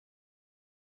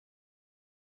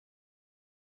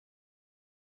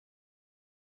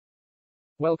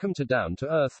Welcome to Down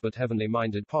to Earth but Heavenly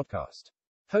Minded podcast.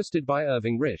 Hosted by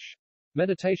Irving Risch.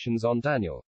 Meditations on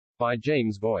Daniel. By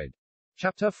James Boyd.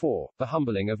 Chapter 4, The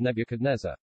Humbling of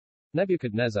Nebuchadnezzar.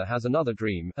 Nebuchadnezzar has another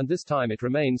dream, and this time it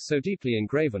remains so deeply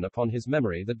engraven upon his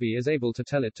memory that he is able to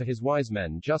tell it to his wise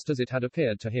men just as it had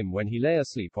appeared to him when he lay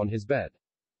asleep on his bed.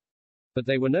 But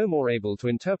they were no more able to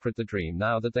interpret the dream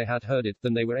now that they had heard it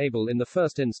than they were able in the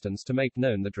first instance to make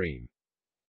known the dream.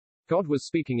 God was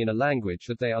speaking in a language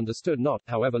that they understood not,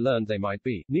 however learned they might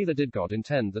be, neither did God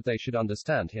intend that they should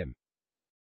understand him.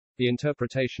 The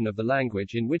interpretation of the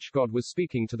language in which God was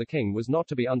speaking to the king was not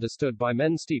to be understood by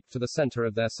men steeped to the center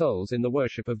of their souls in the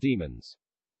worship of demons.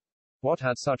 What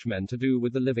had such men to do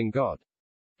with the living God?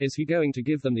 Is he going to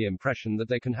give them the impression that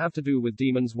they can have to do with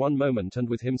demons one moment and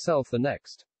with himself the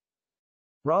next?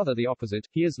 Rather the opposite,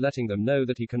 he is letting them know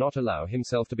that he cannot allow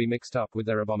himself to be mixed up with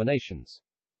their abominations.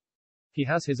 He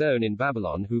has his own in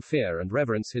Babylon who fear and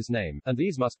reverence his name, and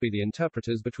these must be the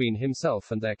interpreters between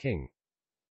himself and their king.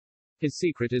 His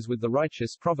secret is with the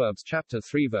righteous, Proverbs chapter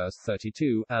 3 verse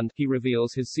 32, and he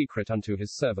reveals his secret unto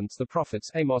his servants the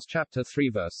prophets, Amos chapter 3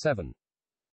 verse 7.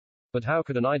 But how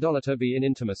could an idolater be in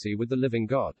intimacy with the living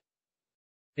God?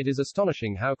 It is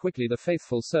astonishing how quickly the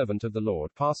faithful servant of the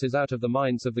Lord passes out of the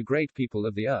minds of the great people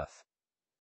of the earth.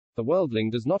 The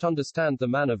worldling does not understand the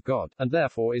man of God, and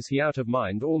therefore is he out of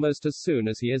mind almost as soon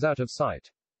as he is out of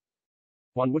sight.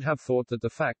 One would have thought that the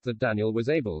fact that Daniel was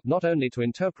able, not only to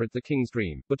interpret the king's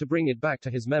dream, but to bring it back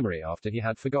to his memory after he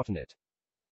had forgotten it,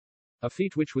 a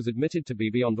feat which was admitted to be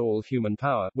beyond all human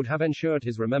power, would have ensured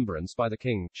his remembrance by the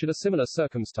king, should a similar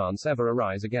circumstance ever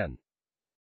arise again.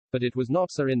 But it was not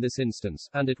so in this instance,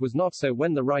 and it was not so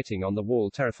when the writing on the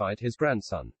wall terrified his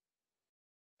grandson.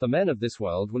 The men of this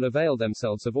world will avail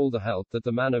themselves of all the help that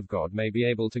the man of God may be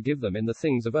able to give them in the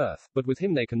things of earth, but with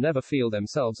him they can never feel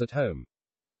themselves at home.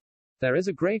 There is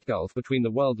a great gulf between the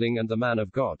worldling and the man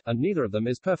of God, and neither of them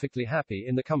is perfectly happy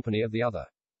in the company of the other.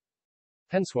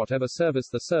 Hence whatever service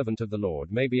the servant of the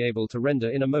Lord may be able to render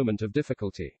in a moment of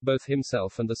difficulty, both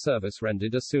himself and the service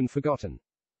rendered are soon forgotten.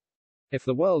 If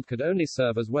the world could only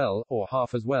serve as well, or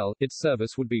half as well, its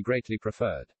service would be greatly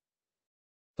preferred.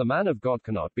 The man of God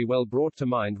cannot be well brought to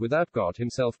mind without God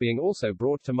himself being also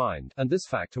brought to mind, and this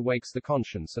fact awakes the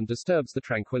conscience and disturbs the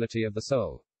tranquility of the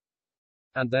soul.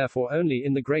 And therefore only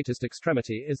in the greatest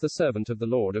extremity is the servant of the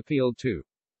Lord appealed to.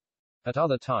 At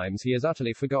other times he is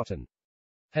utterly forgotten.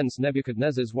 Hence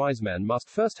Nebuchadnezzar's wise men must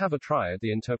first have a try at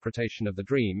the interpretation of the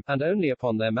dream, and only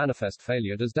upon their manifest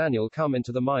failure does Daniel come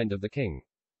into the mind of the king.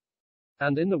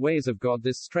 And in the ways of God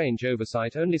this strange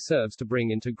oversight only serves to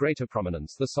bring into greater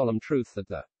prominence the solemn truth that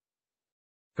the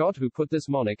God who put this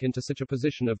monarch into such a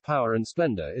position of power and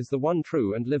splendor is the one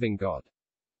true and living God,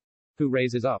 who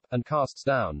raises up, and casts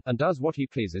down, and does what he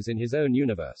pleases in his own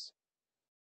universe.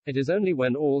 It is only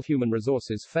when all human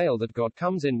resources fail that God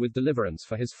comes in with deliverance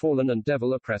for his fallen and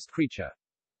devil-oppressed creature.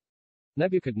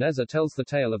 Nebuchadnezzar tells the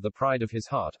tale of the pride of his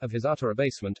heart, of his utter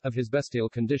abasement, of his bestial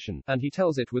condition, and he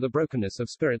tells it with a brokenness of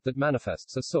spirit that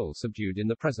manifests a soul subdued in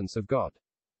the presence of God.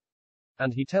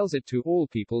 And he tells it to all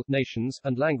people, nations,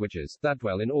 and languages, that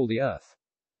dwell in all the earth.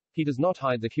 He does not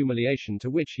hide the humiliation to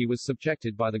which he was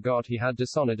subjected by the God he had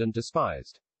dishonored and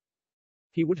despised.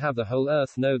 He would have the whole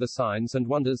earth know the signs and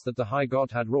wonders that the high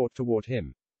God had wrought toward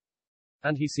him.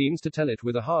 And he seems to tell it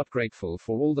with a heart grateful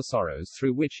for all the sorrows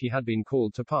through which he had been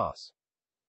called to pass.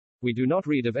 We do not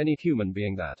read of any human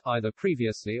being that, either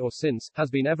previously or since,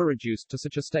 has been ever reduced to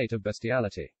such a state of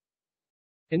bestiality.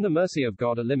 In the mercy of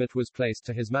God a limit was placed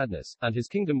to his madness, and his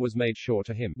kingdom was made sure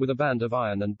to him, with a band of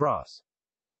iron and brass.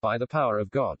 By the power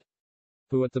of God,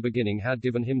 who at the beginning had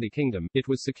given him the kingdom, it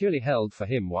was securely held for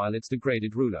him while its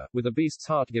degraded ruler, with a beast's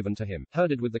heart given to him,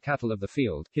 herded with the cattle of the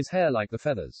field, his hair like the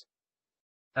feathers,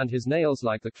 and his nails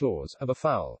like the claws, of a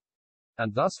fowl.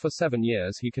 And thus for 7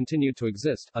 years he continued to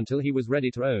exist, until he was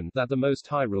ready to own that the Most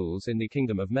High rules in the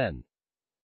kingdom of men,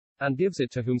 and gives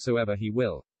it to whomsoever he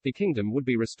will. The kingdom would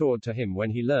be restored to him when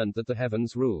he learned that the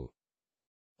heavens rule.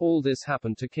 All this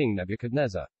happened to King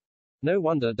Nebuchadnezzar. No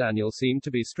wonder Daniel seemed to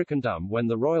be stricken dumb when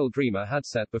the royal dreamer had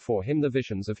set before him the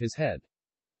visions of his head.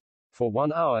 For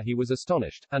 1 hour he was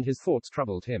astonished, and his thoughts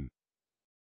troubled him.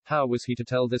 How was he to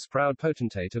tell this proud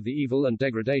potentate of the evil and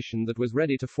degradation that was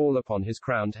ready to fall upon his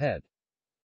crowned head?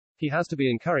 He has to be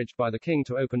encouraged by the king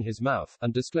to open his mouth,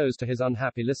 and disclose to his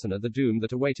unhappy listener the doom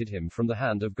that awaited him from the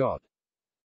hand of God.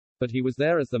 But he was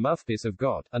there as the mouthpiece of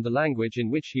God, and the language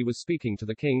in which he was speaking to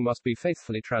the king must be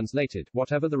faithfully translated,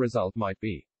 whatever the result might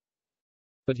be.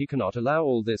 But he cannot allow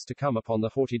all this to come upon the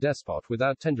haughty despot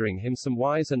without tendering him some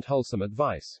wise and wholesome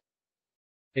advice.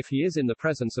 If he is in the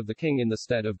presence of the king in the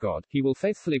stead of God, he will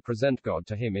faithfully present God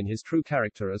to him in his true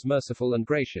character as merciful and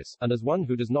gracious, and as one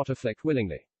who does not afflict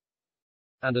willingly,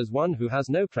 and as one who has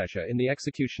no pleasure in the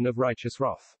execution of righteous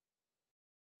wrath.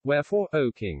 Wherefore, O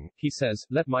king, he says,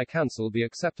 let my counsel be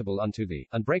acceptable unto thee,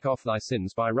 and break off thy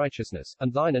sins by righteousness,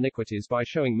 and thine iniquities by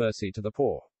showing mercy to the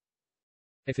poor.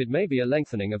 If it may be a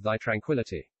lengthening of thy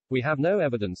tranquility. We have no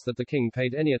evidence that the king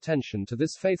paid any attention to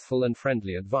this faithful and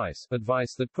friendly advice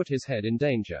that put his head in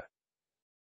danger.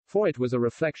 For it was a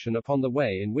reflection upon the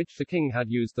way in which the king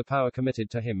had used the power committed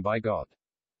to him by God.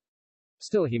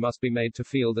 Still he must be made to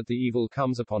feel that the evil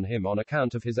comes upon him on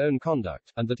account of his own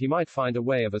conduct, and that he might find a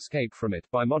way of escape from it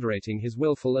by moderating his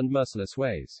willful and merciless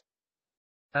ways,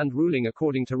 and ruling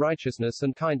according to righteousness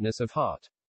and kindness of heart.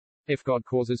 If God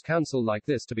causes counsel like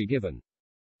this to be given,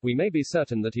 we may be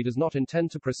certain that he does not intend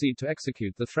to proceed to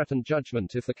execute the threatened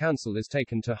judgment if the counsel is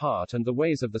taken to heart and the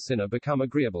ways of the sinner become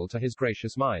agreeable to his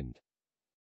gracious mind.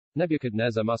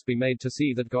 Nebuchadnezzar must be made to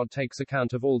see that God takes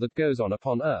account of all that goes on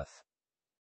upon earth,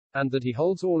 and that he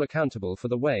holds all accountable for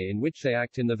the way in which they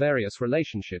act in the various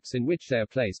relationships in which they are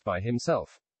placed by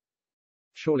himself.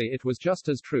 Surely it was just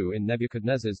as true in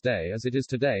Nebuchadnezzar's day as it is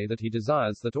today that he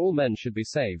desires that all men should be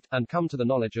saved, and come to the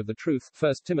knowledge of the truth.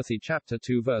 1 Timothy chapter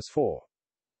 2 verse 4.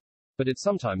 But it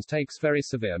sometimes takes very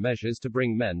severe measures to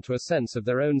bring men to a sense of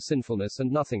their own sinfulness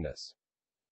and nothingness,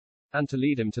 and to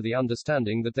lead them to the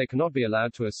understanding that they cannot be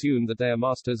allowed to assume that they are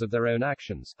masters of their own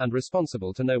actions, and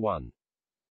responsible to no one.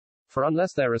 For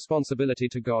unless their responsibility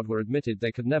to God were admitted,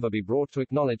 they could never be brought to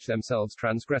acknowledge themselves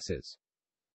transgressors.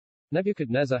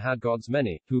 Nebuchadnezzar had gods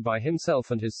many, who by himself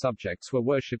and his subjects were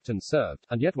worshipped and served,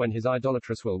 and yet when his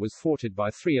idolatrous will was thwarted by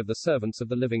 3 of the servants of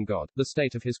the living God, the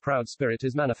state of his proud spirit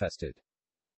is manifested,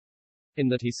 in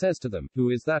that he says to them, who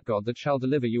is that God that shall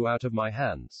deliver you out of my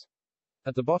hands?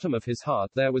 At the bottom of his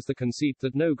heart there was the conceit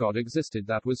that no God existed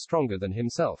that was stronger than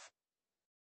himself.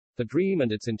 The dream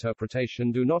and its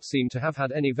interpretation do not seem to have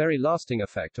had any very lasting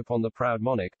effect upon the proud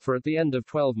monarch, for at the end of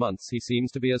 12 months he seems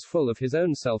to be as full of his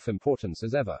own self-importance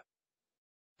as ever.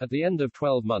 At the end of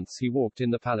 12 months he walked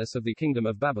in the palace of the kingdom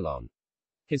of Babylon.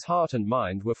 His heart and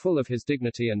mind were full of his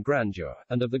dignity and grandeur,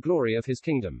 and of the glory of his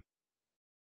kingdom.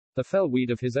 The fell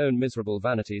weed of his own miserable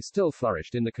vanity still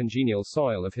flourished in the congenial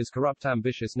soil of his corrupt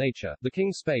ambitious nature. The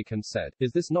king spake and said,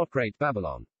 Is this not great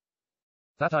Babylon,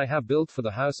 that I have built for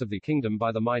the house of the kingdom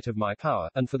by the might of my power,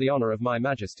 and for the honor of my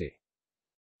majesty?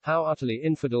 How utterly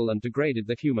infidel and degraded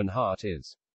the human heart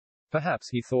is. Perhaps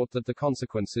he thought that the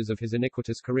consequences of his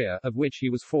iniquitous career, of which he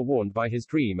was forewarned by his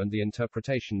dream and the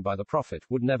interpretation by the prophet,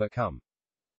 would never come.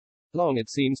 Long it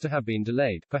seems to have been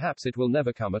delayed, perhaps it will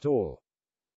never come at all.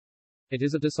 It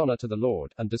is a dishonor to the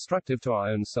Lord, and destructive to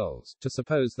our own souls, to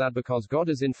suppose that because God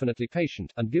is infinitely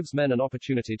patient, and gives men an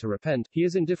opportunity to repent, he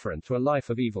is indifferent to a life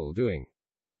of evil doing.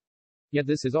 Yet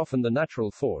this is often the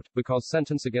natural thought, because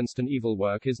sentence against an evil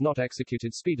work is not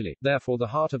executed speedily, therefore the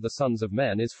heart of the sons of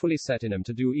men is fully set in him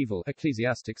to do evil.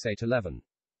 Ecclesiastes 8:11.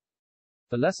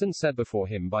 The lesson set before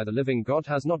him by the living God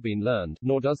has not been learned,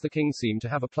 nor does the king seem to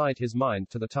have applied his mind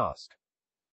to the task.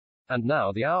 And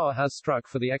now the hour has struck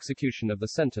for the execution of the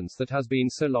sentence that has been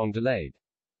so long delayed.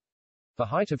 The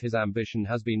height of his ambition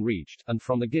has been reached, and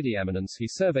from the giddy eminence he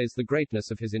surveys the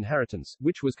greatness of his inheritance,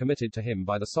 which was committed to him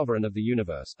by the sovereign of the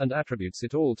universe, and attributes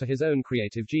it all to his own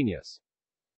creative genius.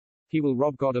 He will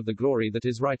rob God of the glory that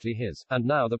is rightly his, and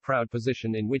now the proud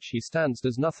position in which he stands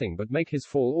does nothing but make his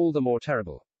fall all the more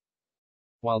terrible.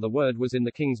 While the word was in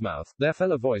the king's mouth, there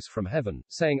fell a voice from heaven,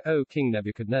 saying, O King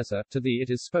Nebuchadnezzar, to thee it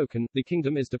is spoken, the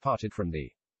kingdom is departed from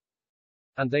thee.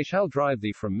 And they shall drive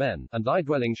thee from men, and thy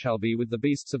dwelling shall be with the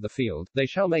beasts of the field, they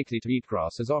shall make thee to eat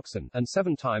grass as oxen, and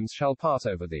 7 times shall pass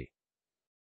over thee,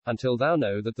 until thou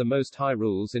know that the Most High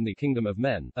rules in the kingdom of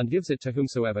men, and gives it to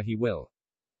whomsoever he will.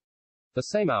 The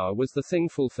same hour was the thing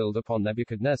fulfilled upon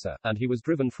Nebuchadnezzar, and he was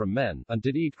driven from men, and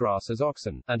did eat grass as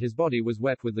oxen, and his body was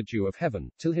wet with the dew of heaven,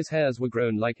 till his hairs were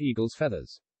grown like eagle's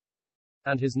feathers,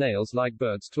 and his nails like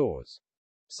birds' claws.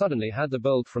 Suddenly had the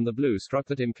bolt from the blue struck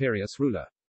that imperious ruler.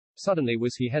 Suddenly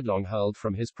was he headlong hurled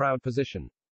from his proud position.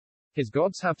 His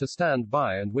gods have to stand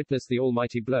by and witness the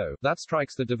almighty blow that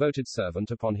strikes the devoted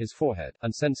servant upon his forehead,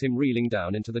 and sends him reeling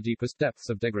down into the deepest depths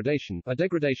of degradation, a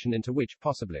degradation into which,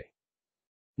 possibly,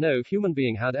 no human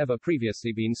being had ever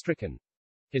previously been stricken.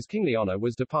 His kingly honor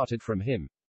was departed from him.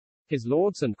 His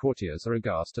lords and courtiers are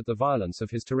aghast at the violence of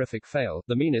his terrific fail,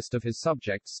 the meanest of his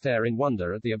subjects stare in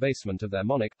wonder at the abasement of their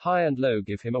monarch, high and low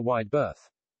give him a wide berth.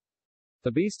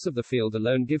 The beasts of the field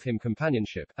alone give him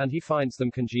companionship, and he finds them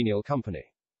congenial company.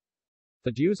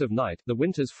 The dews of night, the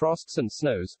winter's frosts and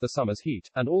snows, the summer's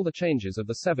heat, and all the changes of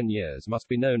the 7 years must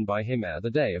be known by him ere the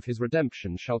day of his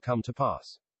redemption shall come to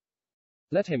pass.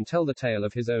 Let him tell the tale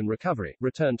of his own recovery,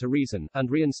 return to reason, and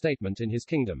reinstatement in his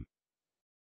kingdom.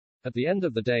 At the end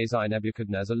of the days I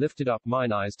Nebuchadnezzar lifted up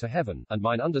mine eyes to heaven, and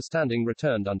mine understanding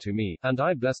returned unto me, and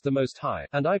I blessed the Most High,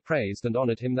 and I praised and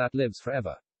honored him that lives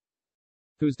forever,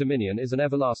 whose dominion is an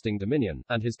everlasting dominion,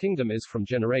 and his kingdom is from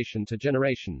generation to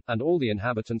generation, and all the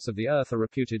inhabitants of the earth are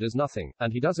reputed as nothing,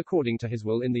 and he does according to his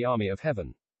will in the army of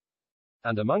heaven,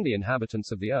 and among the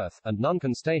inhabitants of the earth, and none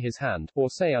can stay his hand, or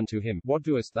say unto him, What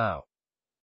doest thou?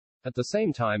 At the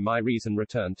same time my reason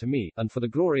returned to me, and for the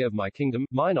glory of my kingdom,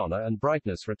 mine honor and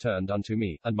brightness returned unto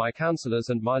me, and my counselors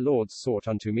and my lords sought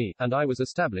unto me, and I was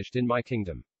established in my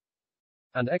kingdom.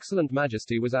 And excellent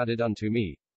majesty was added unto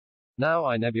me. Now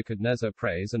I Nebuchadnezzar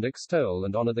praise and extol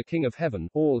and honor the King of heaven,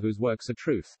 all whose works are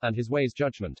truth, and his ways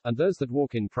judgment, and those that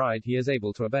walk in pride he is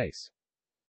able to abase.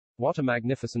 What a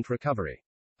magnificent recovery!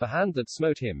 The hand that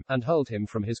smote him, and hurled him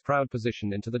from his proud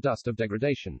position into the dust of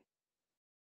degradation,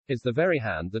 is the very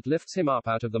hand that lifts him up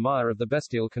out of the mire of the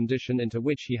bestial condition into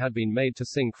which he had been made to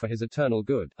sink for his eternal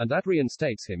good, and that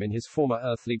reinstates him in his former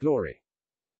earthly glory,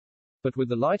 but with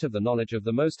the light of the knowledge of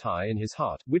the Most High in his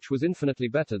heart, which was infinitely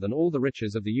better than all the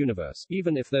riches of the universe,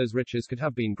 even if those riches could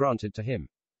have been granted to him.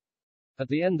 At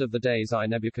the end of the days I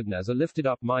Nebuchadnezzar lifted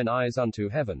up mine eyes unto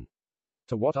heaven.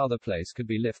 To what other place could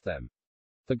we lift them?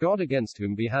 The God against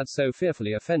whom we had so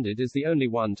fearfully offended is the only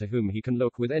one to whom he can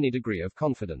look with any degree of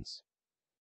confidence.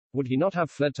 Would he not have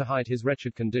fled to hide his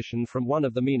wretched condition from one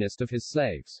of the meanest of his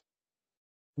slaves?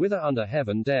 Whither under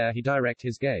heaven dare he direct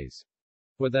his gaze?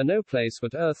 Were there no place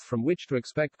but earth from which to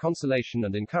expect consolation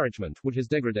and encouragement, would his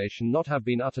degradation not have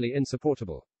been utterly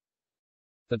insupportable?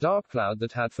 The dark cloud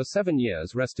that had for 7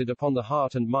 years rested upon the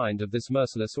heart and mind of this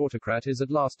merciless autocrat is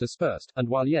at last dispersed, and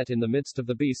while yet in the midst of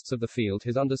the beasts of the field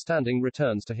his understanding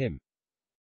returns to him.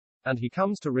 And he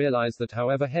comes to realize that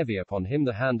however heavy upon him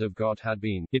the hand of God had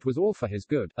been, it was all for his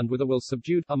good, and with a will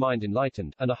subdued, a mind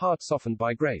enlightened, and a heart softened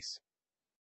by grace,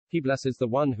 he blesses the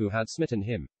one who had smitten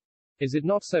him. Is it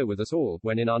not so with us all,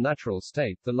 when in our natural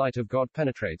state the light of God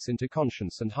penetrates into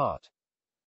conscience and heart?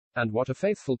 And what a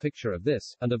faithful picture of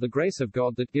this, and of the grace of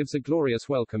God that gives a glorious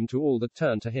welcome to all that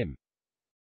turn to him,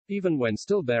 even when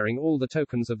still bearing all the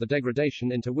tokens of the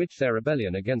degradation into which their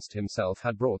rebellion against himself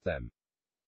had brought them.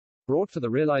 Brought to the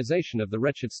realization of the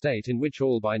wretched state in which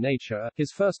all by nature are,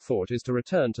 his first thought is to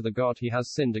return to the God he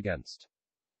has sinned against.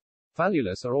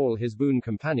 Valueless are all his boon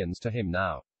companions to him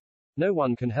now. No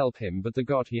one can help him but the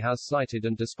God he has slighted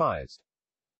and despised.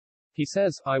 He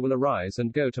says, I will arise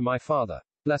and go to my Father.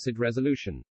 Blessed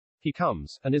resolution. He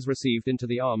comes, and is received into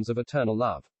the arms of eternal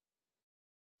love.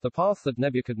 The path that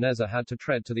Nebuchadnezzar had to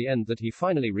tread to the end that he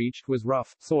finally reached was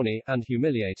rough, thorny, and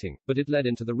humiliating, but it led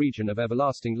into the region of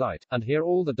everlasting light, and here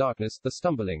all the darkness, the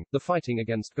stumbling, the fighting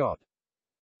against God,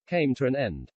 came to an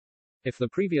end. If the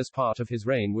previous part of his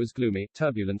reign was gloomy,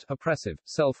 turbulent, oppressive,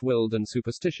 self-willed and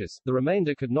superstitious, the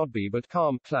remainder could not be but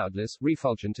calm, cloudless,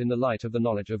 refulgent in the light of the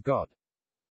knowledge of God.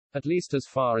 At least as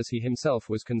far as he himself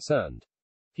was concerned.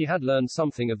 He had learned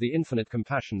something of the infinite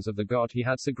compassions of the God he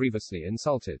had so grievously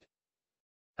insulted.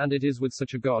 And it is with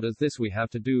such a God as this we have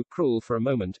to do, cruel for a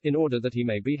moment, in order that he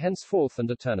may be henceforth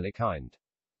and eternally kind.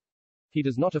 He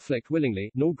does not afflict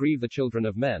willingly, nor grieve the children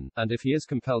of men, and if he is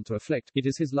compelled to afflict, it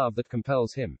is his love that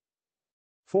compels him.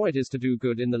 For it is to do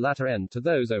good in the latter end to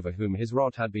those over whom his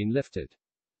rod had been lifted.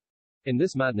 In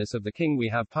this madness of the king we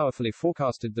have powerfully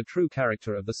forecasted the true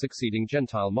character of the succeeding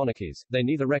Gentile monarchies. They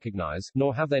neither recognize,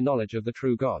 nor have they knowledge of the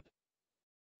true God.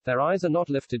 Their eyes are not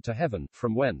lifted to heaven,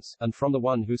 from whence, and from the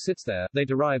one who sits there, they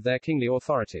derive their kingly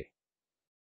authority.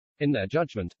 In their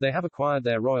judgment, they have acquired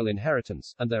their royal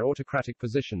inheritance, and their autocratic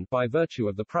position, by virtue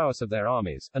of the prowess of their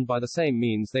armies, and by the same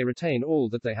means they retain all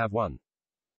that they have won.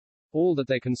 All that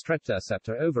they can stretch their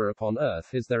scepter over upon earth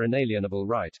is their inalienable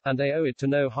right, and they owe it to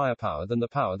no higher power than the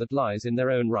power that lies in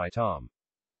their own right arm.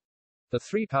 The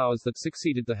 3 powers that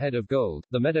succeeded the head of gold,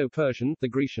 the Medo-Persian, the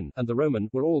Grecian, and the Roman,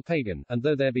 were all pagan, and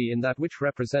though there be in that which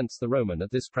represents the Roman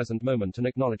at this present moment an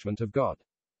acknowledgement of God,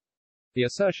 the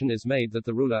assertion is made that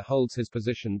the ruler holds his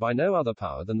position by no other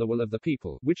power than the will of the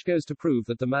people, which goes to prove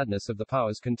that the madness of the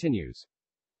powers continues.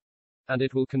 And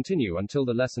it will continue until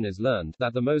the lesson is learned,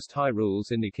 that the Most High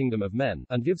rules in the kingdom of men,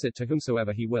 and gives it to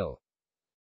whomsoever he will,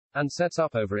 and sets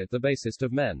up over it the basest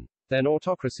of men. Then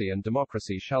autocracy and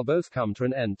democracy shall both come to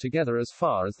an end together as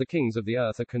far as the kings of the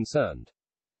earth are concerned.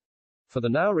 For the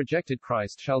now rejected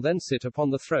Christ shall then sit upon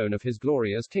the throne of his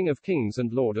glory as King of kings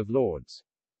and Lord of lords.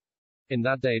 In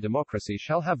that day democracy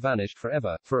shall have vanished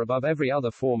forever, for above every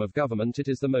other form of government it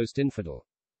is the most infidel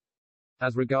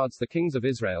As regards the kings of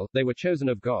Israel, they were chosen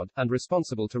of God, and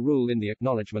responsible to rule in the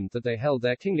acknowledgement that they held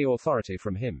their kingly authority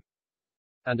from him.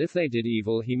 And if they did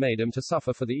evil, he made them to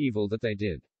suffer for the evil that they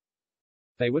did.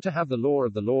 They were to have the law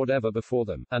of the Lord ever before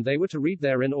them, and they were to read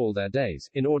therein all their days,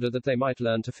 in order that they might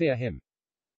learn to fear him.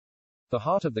 The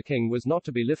heart of the king was not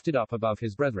to be lifted up above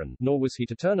his brethren, nor was he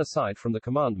to turn aside from the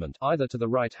commandment, either to the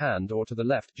right hand or to the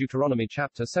left. Deuteronomy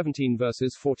chapter 17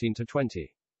 verses 14 to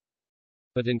 20.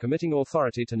 But in committing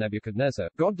authority to Nebuchadnezzar,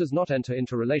 God does not enter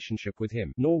into relationship with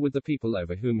him, nor with the people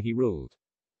over whom he ruled.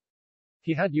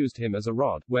 He had used him as a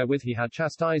rod, wherewith he had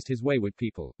chastised his wayward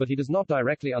people, but he does not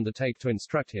directly undertake to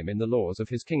instruct him in the laws of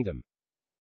his kingdom.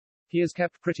 He is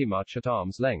kept pretty much at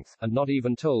arm's length, and not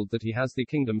even told that he has the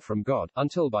kingdom from God,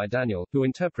 until by Daniel, who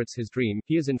interprets his dream,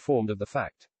 he is informed of the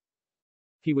fact.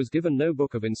 He was given no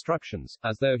book of instructions,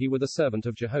 as though he were the servant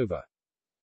of Jehovah.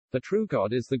 The true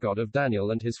God is the God of Daniel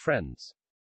and his friends.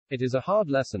 It is a hard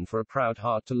lesson for a proud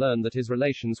heart to learn that his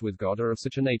relations with God are of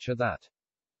such a nature that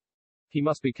he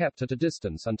must be kept at a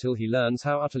distance until he learns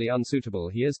how utterly unsuitable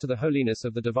he is to the holiness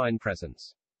of the divine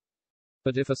presence.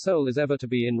 But if a soul is ever to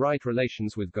be in right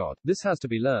relations with God, this has to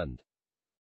be learned.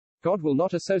 God will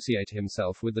not associate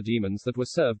himself with the demons that were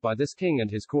served by this king and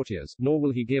his courtiers, nor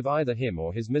will he give either him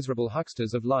or his miserable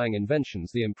hucksters of lying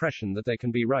inventions the impression that they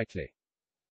can be rightly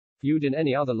viewed in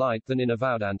any other light than in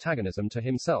avowed antagonism to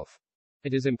himself.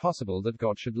 It is impossible that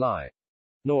God should lie.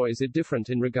 Nor is it different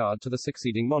in regard to the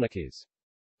succeeding monarchies.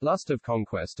 Lust of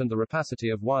conquest and the rapacity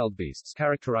of wild beasts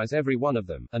characterize every one of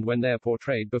them, and when they are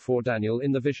portrayed before Daniel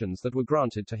in the visions that were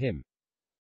granted to him,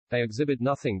 they exhibit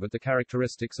nothing but the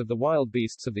characteristics of the wild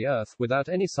beasts of the earth, without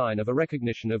any sign of a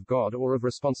recognition of God or of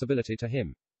responsibility to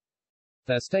him.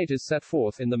 Their state is set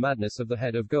forth in the madness of the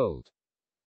head of gold.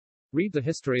 Read the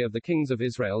history of the kings of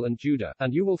Israel and Judah,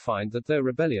 and you will find that their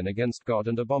rebellion against God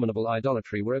and abominable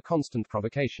idolatry were a constant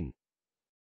provocation.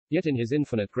 Yet in his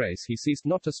infinite grace he ceased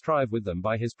not to strive with them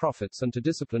by his prophets and to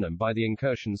discipline them by the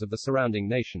incursions of the surrounding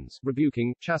nations,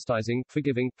 rebuking, chastising,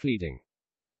 forgiving, pleading,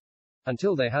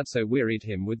 until they had so wearied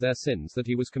him with their sins that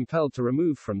he was compelled to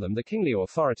remove from them the kingly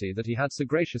authority that he had so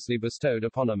graciously bestowed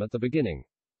upon them at the beginning,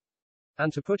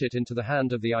 and to put it into the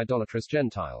hand of the idolatrous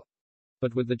Gentile.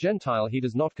 But with the Gentile he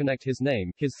does not connect his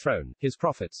name, his throne, his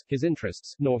prophets, his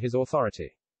interests, nor his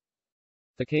authority.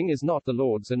 The king is not the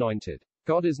Lord's anointed.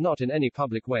 God is not in any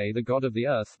public way the God of the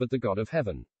earth but the God of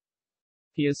heaven.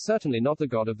 He is certainly not the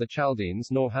God of the Chaldeans,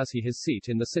 nor has he his seat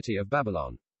in the city of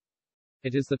Babylon.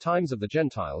 It is the times of the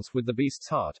Gentiles, with the beast's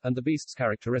heart, and the beast's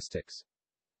characteristics.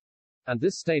 And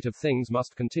this state of things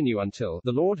must continue until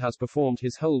the Lord has performed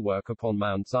his whole work upon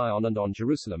Mount Zion and on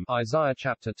Jerusalem. Isaiah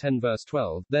chapter 10 verse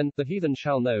 12. Then the heathen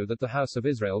shall know that the house of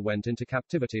Israel went into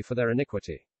captivity for their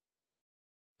iniquity.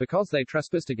 Because they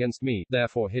trespassed against me,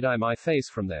 therefore hid I my face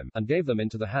from them, and gave them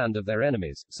into the hand of their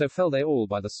enemies, so fell they all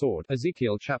by the sword.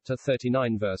 Ezekiel chapter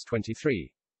 39 verse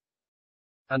 23.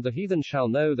 And the heathen shall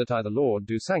know that I the Lord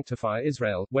do sanctify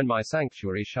Israel, when my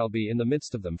sanctuary shall be in the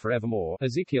midst of them forevermore.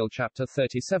 Ezekiel chapter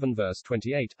 37 verse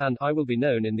 28. And I will be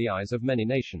known in the eyes of many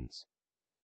nations.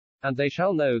 And they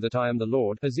shall know that I am the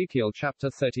Lord. Ezekiel chapter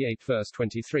 38 verse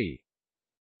 23.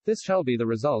 This shall be the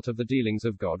result of the dealings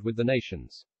of God with the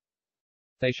nations.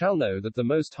 They shall know that the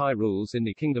Most High rules in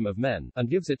the kingdom of men, and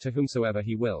gives it to whomsoever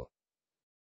he will.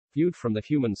 Viewed from the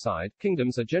human side,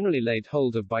 kingdoms are generally laid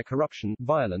hold of by corruption,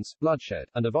 violence, bloodshed,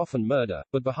 and of often murder,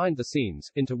 but behind the scenes,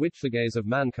 into which the gaze of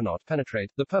man cannot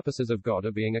penetrate, the purposes of God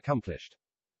are being accomplished.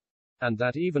 And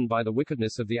that even by the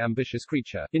wickedness of the ambitious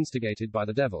creature, instigated by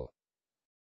the devil.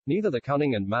 Neither the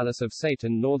cunning and malice of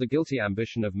Satan nor the guilty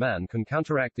ambition of man can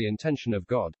counteract the intention of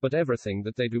God, but everything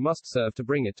that they do must serve to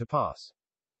bring it to pass.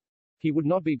 He would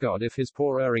not be God if his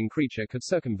poor erring creature could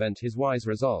circumvent his wise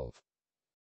resolve.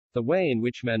 The way in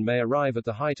which men may arrive at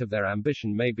the height of their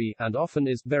ambition may be, and often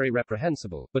is, very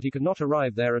reprehensible, but he could not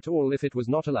arrive there at all if it was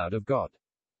not allowed of God.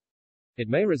 It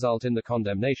may result in the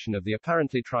condemnation of the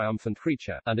apparently triumphant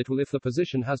creature, and it will if the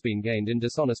position has been gained in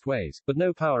dishonest ways, but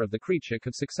no power of the creature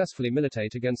could successfully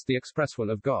militate against the express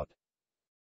will of God.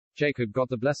 Jacob got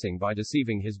the blessing by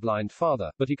deceiving his blind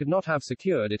father, but he could not have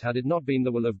secured it had it not been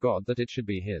the will of God that it should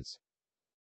be his.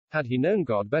 Had he known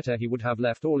God better, he would have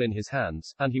left all in his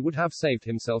hands, and he would have saved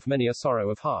himself many a sorrow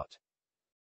of heart.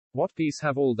 What peace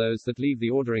have all those that leave the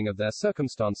ordering of their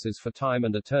circumstances for time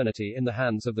and eternity in the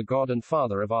hands of the God and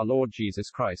Father of our Lord Jesus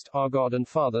Christ, our God and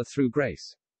Father through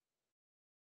grace.